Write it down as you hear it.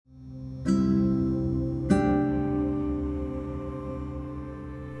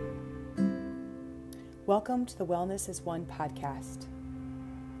Welcome to the Wellness is One podcast.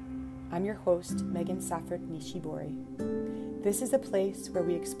 I'm your host, Megan Safford Nishibori. This is a place where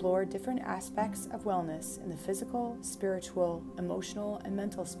we explore different aspects of wellness in the physical, spiritual, emotional, and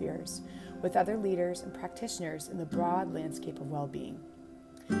mental spheres with other leaders and practitioners in the broad landscape of well-being.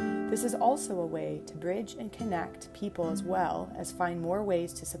 This is also a way to bridge and connect people as well as find more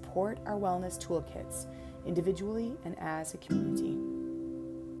ways to support our wellness toolkits individually and as a community.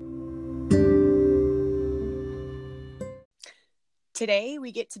 Today,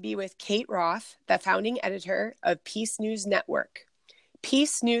 we get to be with Kate Roth, the founding editor of Peace News Network.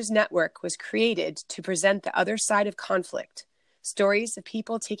 Peace News Network was created to present the other side of conflict, stories of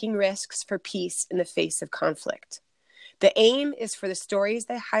people taking risks for peace in the face of conflict. The aim is for the stories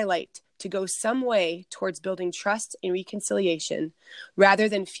they highlight to go some way towards building trust and reconciliation rather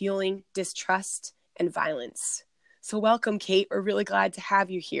than fueling distrust and violence. So welcome, Kate. We're really glad to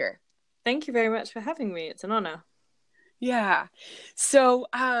have you here. Thank you very much for having me. It's an honor. Yeah. So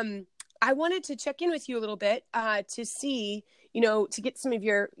I wanted to check in with you a little bit to see, to get some of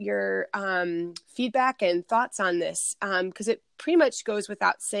your feedback and thoughts on this, because it pretty much goes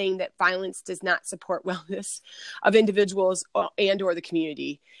without saying that violence does not support wellness of individuals and or the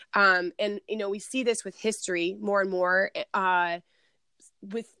community. And, we see this with history more and more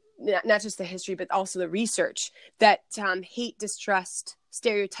with not just the history, but also the research that hate, distrust,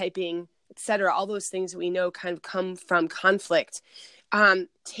 stereotyping, etc., all those things that we know kind of come from conflict,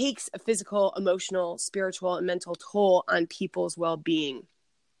 takes a physical, emotional, spiritual, and mental toll on people's well-being.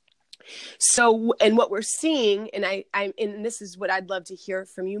 So, and what we're seeing, and and this is what I'd love to hear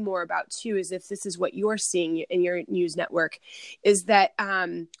from you more about too, is if this is what you're seeing in your news network, is that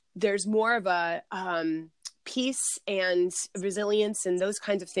there's more of a peace and resilience and those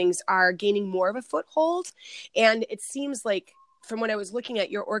kinds of things are gaining more of a foothold. And it seems like, from what I was looking at,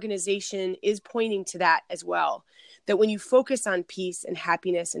 your organization is pointing to that as well, that when you focus on peace and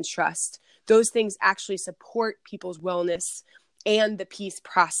happiness and trust, those things actually support people's wellness and the peace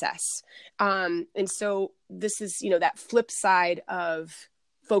process. And so this is, that flip side of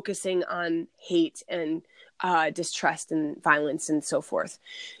focusing on hate and distrust and violence and so forth.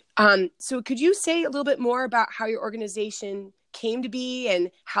 So could you say a little bit more about how your organization came to be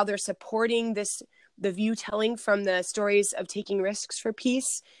and how they're supporting the view telling from the stories of taking risks for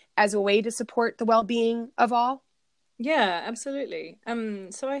peace as a way to support the well-being of all? Yeah, absolutely.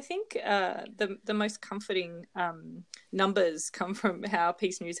 So I think the most comforting numbers come from how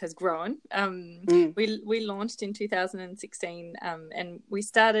Peace News has grown. We launched in 2016, and we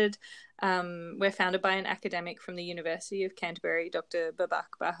started. We're founded by an academic from the University of Canterbury, Dr.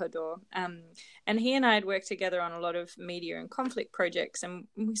 Babak Bahadur, and he and I had worked together on a lot of media and conflict projects, and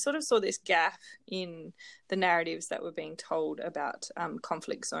we sort of saw this gap in the narratives that were being told about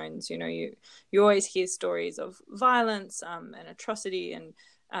conflict zones. You always hear stories of violence and atrocity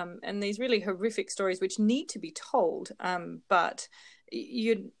and these really horrific stories which need to be told, but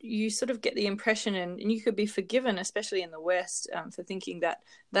you sort of get the impression, and you could be forgiven, especially in the West, for thinking that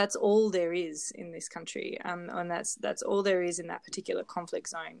that's all there is in this country, and that's all there is in that particular conflict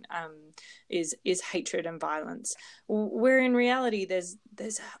zone, is hatred and violence. Where in reality, there's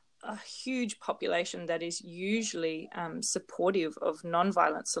a huge population that is usually supportive of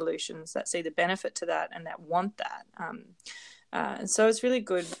non-violent solutions, that see the benefit to that and that want that. And so it's really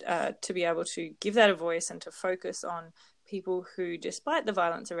good to be able to give that a voice and to focus on people who, despite the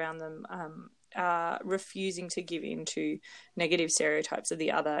violence around them, are refusing to give in to negative stereotypes of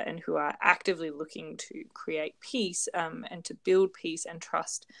the other, and who are actively looking to create peace and to build peace and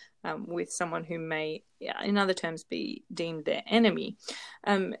trust with someone who may, in other terms, be deemed their enemy.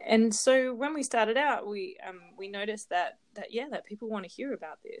 And so when we started out, we noticed that people want to hear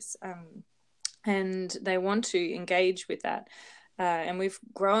about this, and they want to engage with that. And we've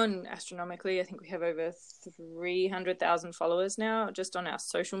grown astronomically. I think we have over 300,000 followers now, just on our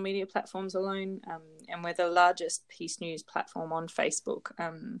social media platforms alone. And we're the largest Peace News platform on Facebook.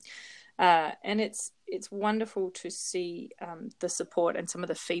 And it's wonderful to see the support and some of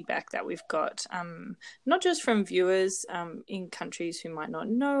the feedback that we've got, not just from viewers in countries who might not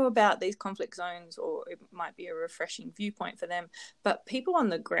know about these conflict zones, or it might be a refreshing viewpoint for them, but people on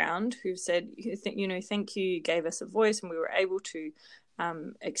the ground who've said, thank you, you gave us a voice, and we were able to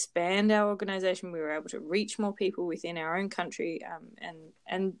expand our organization. We were able to reach more people within our own country,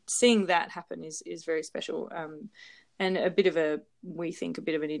 and seeing that happen is very special. And we think a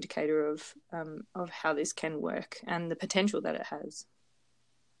bit of an indicator of how this can work and the potential that it has.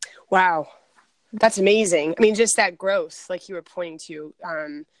 Wow, that's amazing. I mean, just that growth, like you were pointing to,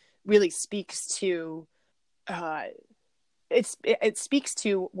 really speaks to it speaks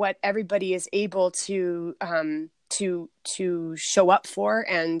to what everybody is able to show up for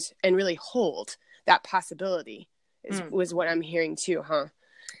and really hold that possibility was what I'm hearing too, huh?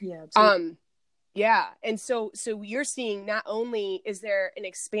 Yeah, absolutely. Yeah. And so you're seeing not only is there an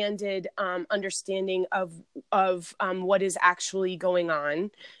expanded understanding of what is actually going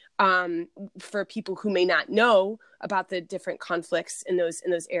on for people who may not know about the different conflicts in those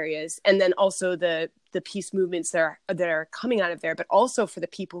areas, and then also the peace movements that are coming out of there, but also for the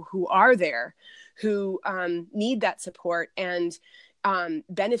people who are there, who need that support and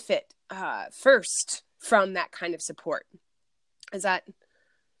benefit first from that kind of support. Is that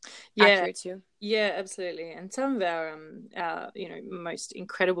accurate too? Yeah, absolutely. And some of our most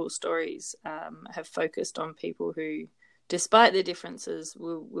incredible stories have focused on people who, despite their differences,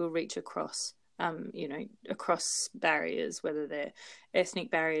 will reach across across barriers, whether they're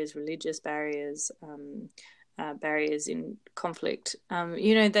ethnic barriers, religious barriers, barriers in conflict.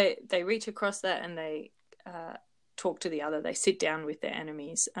 They reach across that, and they talk to the other. They sit down with their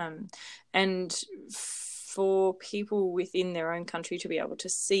enemies, and for people within their own country to be able to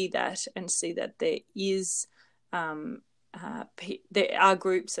see that and see that there is there are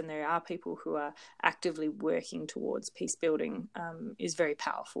groups and there are people who are actively working towards peace building is very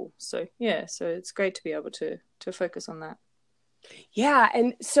powerful. So it's great to be able to focus on that. Yeah.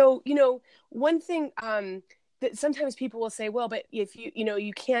 And so, one thing that sometimes people will say, well, but if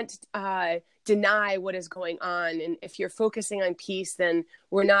you can't deny what is going on. And if you're focusing on peace, then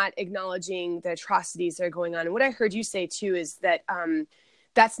we're not acknowledging the atrocities that are going on. And what I heard you say too is that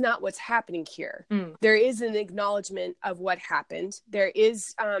that's not what's happening here. There is an acknowledgement of what happened. There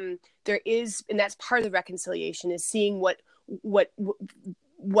is, and that's part of the reconciliation, is seeing what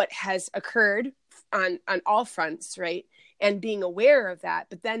has occurred on all fronts, right? And being aware of that,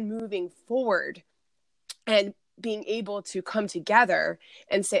 but then moving forward and being able to come together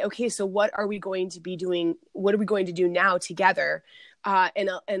and say, okay, so what are we going to be doing? What are we going to do now together? And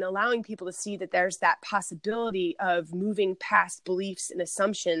allowing people to see that there's that possibility of moving past beliefs and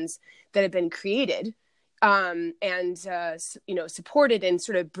assumptions that have been created and supported, and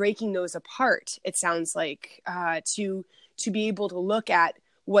sort of breaking those apart. It sounds like to be able to look at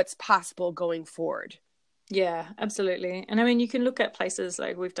what's possible going forward. Yeah, absolutely. And I mean, you can look at places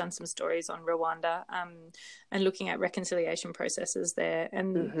like, we've done some stories on Rwanda and looking at reconciliation processes there.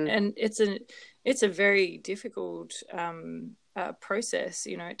 And it's a very difficult process.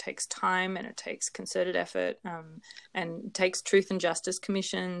 It takes time, and it takes concerted effort, and it takes truth and justice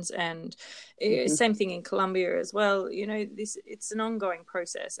commissions, and same thing in Colombia as well. It's an ongoing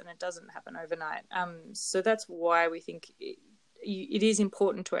process, and it doesn't happen overnight. So that's why we think it is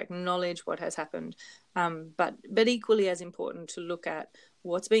important to acknowledge what has happened, but equally as important to look at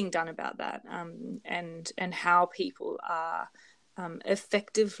what's being done about that, and how people are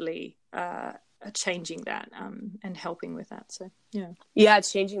effectively changing that, and helping with that. So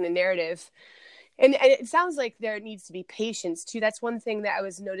it's changing the narrative. And it sounds like there needs to be patience too. That's one thing that I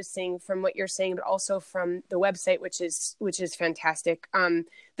was noticing from what you're saying, but also from the website, which is fantastic.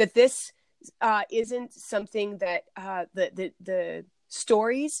 That this isn't something that the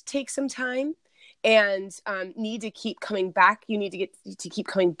stories take some time and need to keep coming back. You need to keep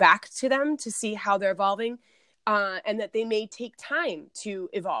coming back to them to see how they're evolving, and that they may take time to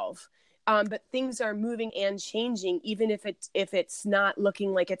evolve. But things are moving and changing, even if it's not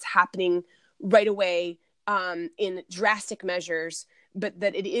looking like it's happening right away in drastic measures, but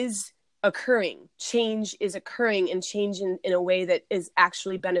that it is occurring. Change is occurring, and change in a way that is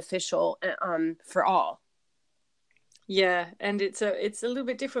actually beneficial for all. Yeah, and it's a little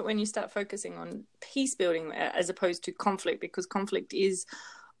bit different when you start focusing on peace building as opposed to conflict, because conflict is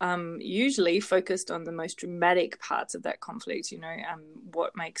usually focused on the most dramatic parts of that conflict.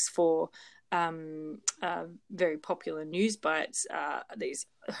 What makes for very popular news bites, these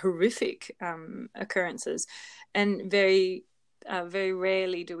horrific occurrences, and very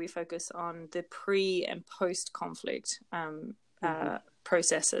rarely do we focus on the pre and post conflict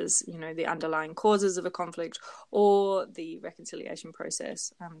processes, the underlying causes of a conflict, or the reconciliation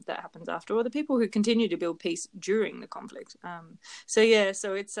process that happens after, or the people who continue to build peace during the conflict. So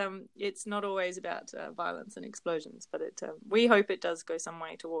it's not always about violence and explosions, but we hope it does go some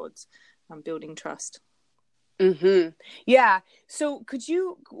way towards building trust. Yeah. So could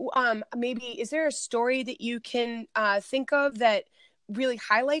you maybe, is there a story that you can think of that really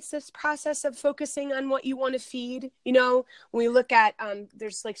highlights this process of focusing on what you want to feed? When we look at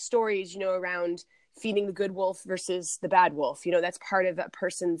there's like stories around feeding the good wolf versus the bad wolf. That's part of a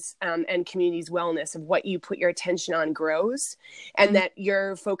person's and community's wellness, of what you put your attention on grows, and that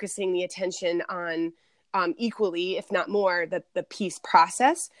you're focusing the attention on equally, if not more, the peace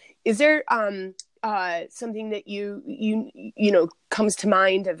process. Is there something that you know comes to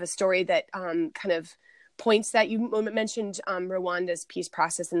mind of a story that kind of points that you mentioned Rwanda's peace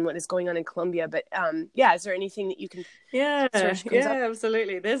process and what is going on in Colombia, but is there anything that you can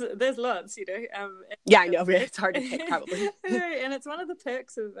absolutely, there's lots, you know. I know it's hard to pick probably. And it's one of the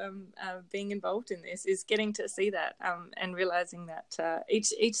perks of being involved in this is getting to see that and realizing that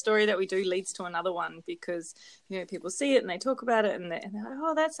each story that we do leads to another one, because you know people see it and they talk about it and they're like,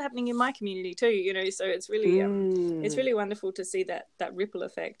 oh, that's happening in my community too, you know. So it's really wonderful to see that ripple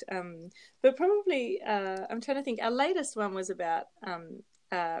effect. But probably I'm trying to think, our latest one was about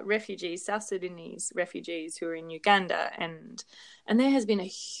refugees, South Sudanese refugees who are in Uganda, and there has been a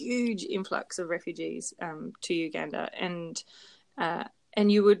huge influx of refugees to Uganda, and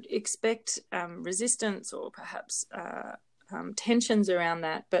you would expect resistance or perhaps tensions around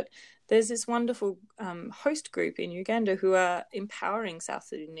that, but there's this wonderful host group in Uganda who are empowering South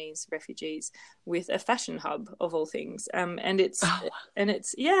Sudanese refugees with a fashion hub of all things, and it's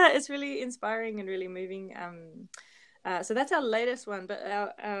really inspiring and really moving. So that's our latest one, but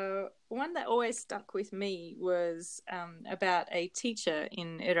our one that always stuck with me was about a teacher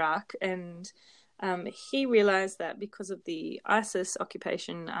in Iraq, and he realized that because of the ISIS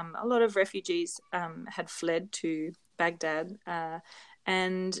occupation, a lot of refugees had fled to Baghdad,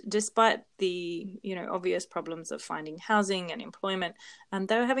 and despite the obvious problems of finding housing and employment,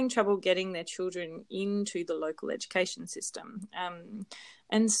 they were having trouble getting their children into the local education system.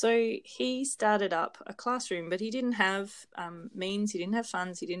 And so he started up a classroom, but he didn't have means, he didn't have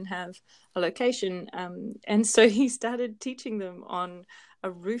funds, he didn't have a location. And so he started teaching them on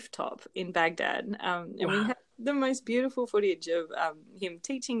a rooftop in Baghdad. And we have the most beautiful footage of him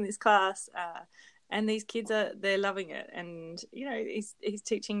teaching this class. And these kids they're loving it. And, he's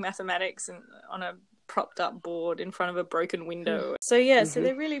teaching mathematics and on a propped up board in front of a broken window. So, so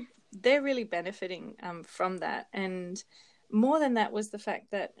they're really benefiting from that. And more than that was the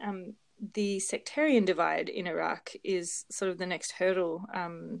fact that the sectarian divide in Iraq is sort of the next hurdle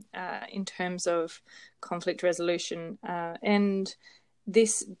in terms of conflict resolution. And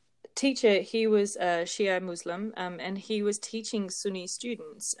this teacher, he was a Shia Muslim, and he was teaching Sunni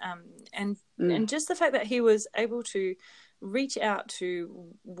students. And just the fact that he was able to reach out to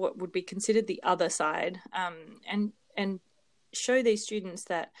what would be considered the other side, and show these students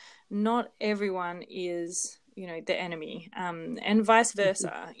that not everyone is the enemy, and vice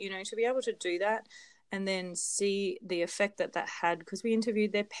versa, to be able to do that and then see the effect that had, because we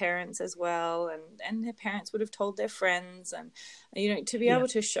interviewed their parents as well, and their parents would have told their friends, and to be able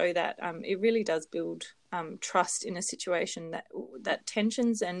to show that it really does build trust in a situation that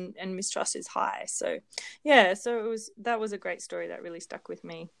tensions and mistrust is high. So that was a great story that really stuck with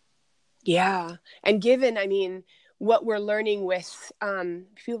me. And given what we're learning with,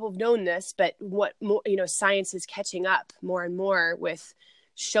 people have known this, but what more, science is catching up more and more with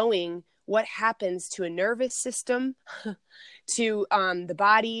showing what happens to a nervous system, to the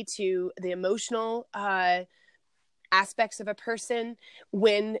body, to the emotional aspects of a person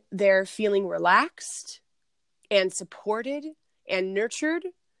when they're feeling relaxed and supported and nurtured,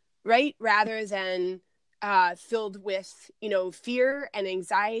 right? Rather than filled with, fear and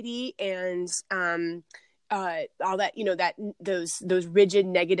anxiety and all that, that those rigid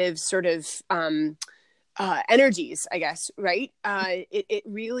negative sort of energies, I guess, right? It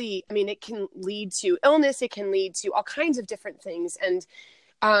really, it can lead to illness. It can lead to all kinds of different things. And,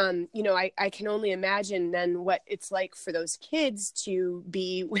 I can only imagine then what it's like for those kids to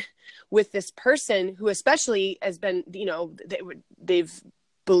be with this person who especially has been, they've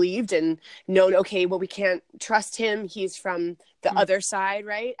believed and known, okay, well, we can't trust him. He's from the other side,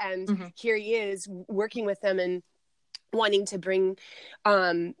 right? And here he is working with them and wanting to bring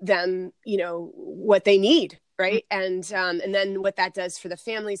them, what they need, right? And then what that does for the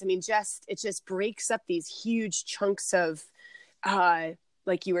families. It just breaks up these huge chunks of,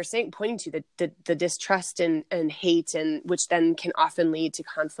 like you were saying, pointing to the distrust and hate, and which then can often lead to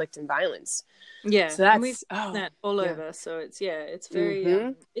conflict and violence. Yeah, so that's, and we've seen that all over. So it's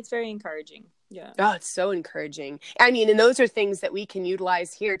very it's very encouraging. Yeah. Oh, it's so encouraging. And those are things that we can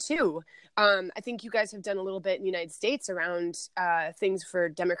utilize here too. I think you guys have done a little bit in the United States around things for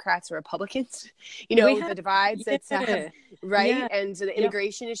Democrats and Republicans, the divides that's right. And the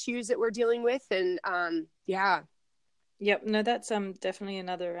immigration issues that we're dealing with. And Yep. No, that's definitely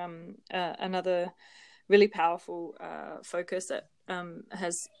another really powerful focus that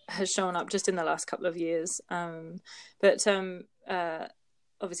has shown up just in the last couple of years. But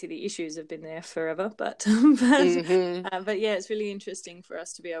obviously the issues have been there forever. But yeah, it's really interesting for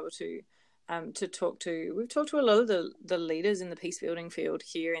us to be able to to talk to. We've talked to a lot of the leaders in the peace building field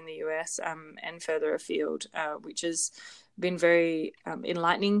here in the US and further afield, which has been very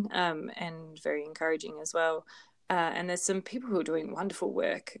enlightening and very encouraging as well. And there's some people who are doing wonderful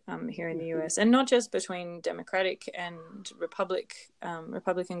work here in the US, and not just between Democratic and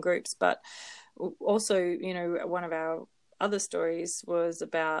Republican groups, but also, you know, one of our other stories was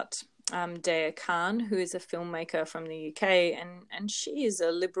about Daya Khan, who is a filmmaker from the UK, and she is a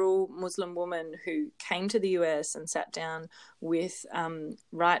liberal Muslim woman who came to the US and sat down with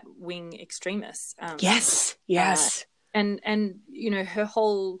right-wing extremists. Yes. And you know, her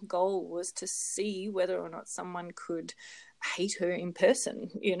whole goal was to see whether or not someone could hate her in person,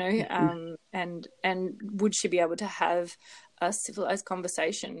 you know, and would she be able to have a civilized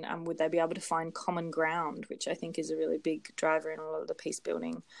conversation? Would they be able to find common ground, which I think is a really big driver in a lot of the peace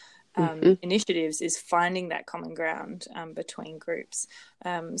building initiatives, is finding that common ground between groups.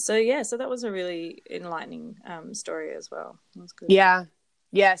 So that was a really enlightening story as well. That was good. Yeah.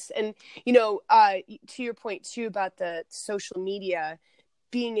 Yes. And, you know, to your point too about the social media,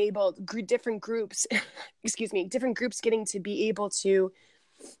 being able, different groups, different groups getting to be able to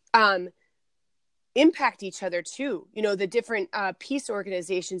impact each other too. You know, the different peace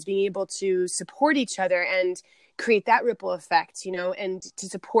organizations being able to support each other and create that ripple effect, you know, and to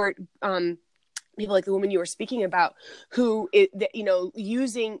support people like the woman you were speaking about, who, you know,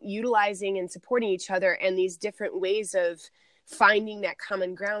 utilizing and supporting each other, and these different ways of finding that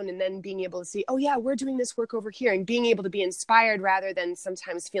common ground, and then being able to see, oh yeah, we're doing this work over here, and being able to be inspired rather than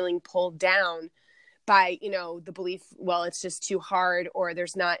sometimes feeling pulled down by, you know, the belief, well, it's just too hard, or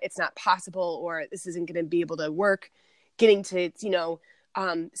it's not possible, or this isn't going to be able to work. Getting to, you know,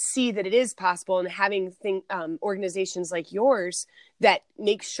 see that it is possible, and having organizations like yours that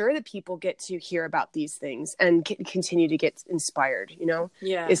make sure that people get to hear about these things and continue to get inspired, you know,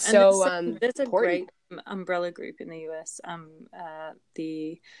 is so there's a important. Great umbrella group in the US,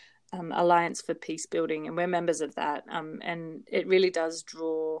 the Alliance for Peace Building, and we're members of that, and it really does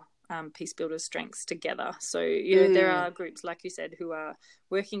draw peace builders' strengths together. So, you know, there are groups, like you said, who are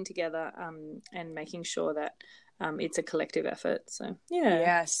working together and making sure that it's a collective effort. So, yeah.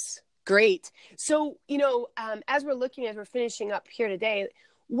 Yes. Great. So, you know, as we're finishing up here today,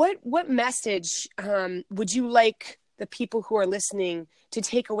 what message would you like the people who are listening to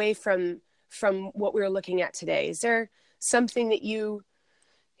take away from what we were looking at today? Is there something that you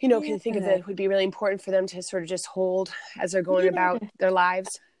know, can think of that would be really important for them to sort of just hold as they're going about their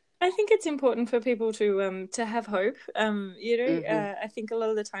lives? I think it's important for people to have hope. You know, I think a lot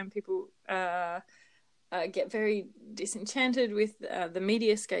of the time people get very disenchanted with the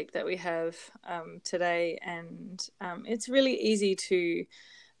mediascape that we have today, and it's really easy to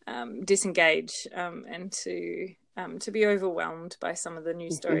disengage and to be overwhelmed by some of the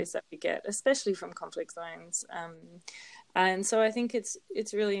news stories that we get, especially from conflict zones. And so I think it's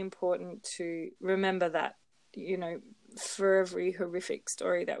really important to remember that, you know, for every horrific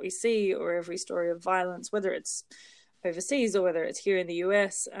story that we see, or every story of violence, whether it's overseas or whether it's here in the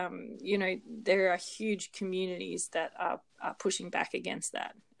US, you know, there are huge communities that are pushing back against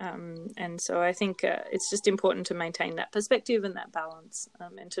that. And so I think it's just important to maintain that perspective and that balance,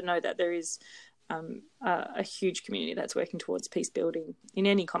 and to know that there is a huge community that's working towards peace building in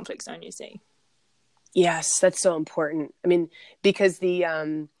any conflict zone you see. Yes, that's so important. I mean, because the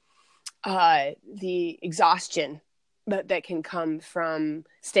exhaustion that can come from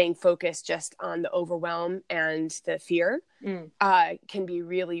staying focused just on the overwhelm and the fear can be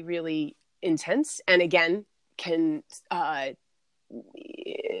really, really intense, and again can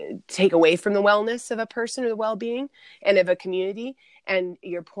take away from the wellness of a person or the well-being and of a community. And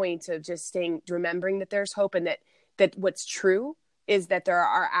your point of just remembering that there's hope, and that what's true is that there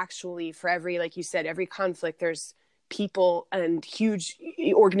are actually, for every, like you said, every conflict, there's people and huge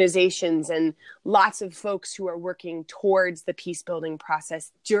organizations and lots of folks who are working towards the peace building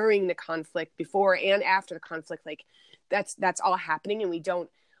process during the conflict, before and after the conflict. Like that's all happening, and we don't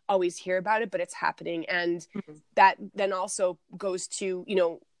always hear about it, but it's happening. And that then also goes to, you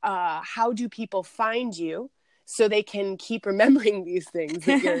know, how do people find you so they can keep remembering these things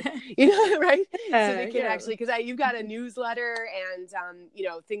that you're, you know, right? So they can actually, because you've got a newsletter and, you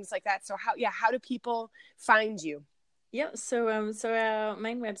know, things like that. So how do people find you? Yeah, so our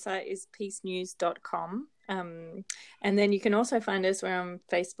main website is peacenews.com. And then you can also find us. We're on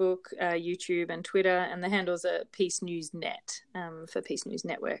Facebook, YouTube, and Twitter, and the handles are Peace News Net for Peace News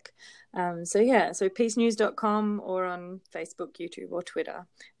Network. So peacenews.com, or on Facebook, YouTube, or Twitter.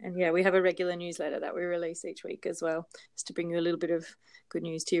 And we have a regular newsletter that we release each week as well, just to bring you a little bit of good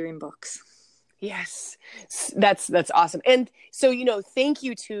news to your inbox. Yes, that's awesome. And so, thank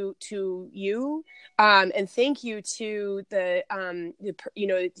you to you, and thank you to the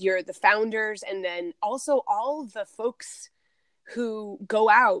founders, and then also all the folks who go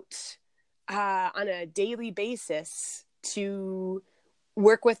out on a daily basis to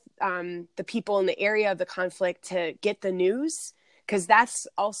work with the people in the area of the conflict to get the news, because that's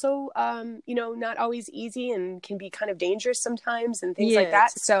also not always easy and can be kind of dangerous sometimes and things like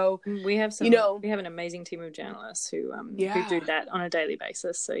that. So we have an amazing team of journalists who do that on a daily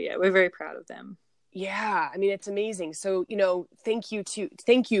basis. So yeah, we're very proud of them. Yeah, I mean, it's amazing. So, thank you to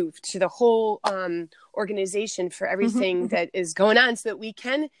the whole organization for everything that is going on, so that we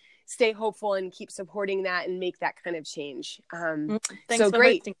can stay hopeful and keep supporting that and make that kind of change. Thanks so for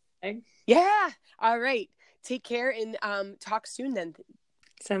great. hosting. Yeah. All right. Take care and talk soon then.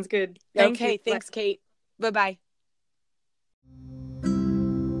 Sounds good. Thank you. Thanks, Kate. Bye-bye.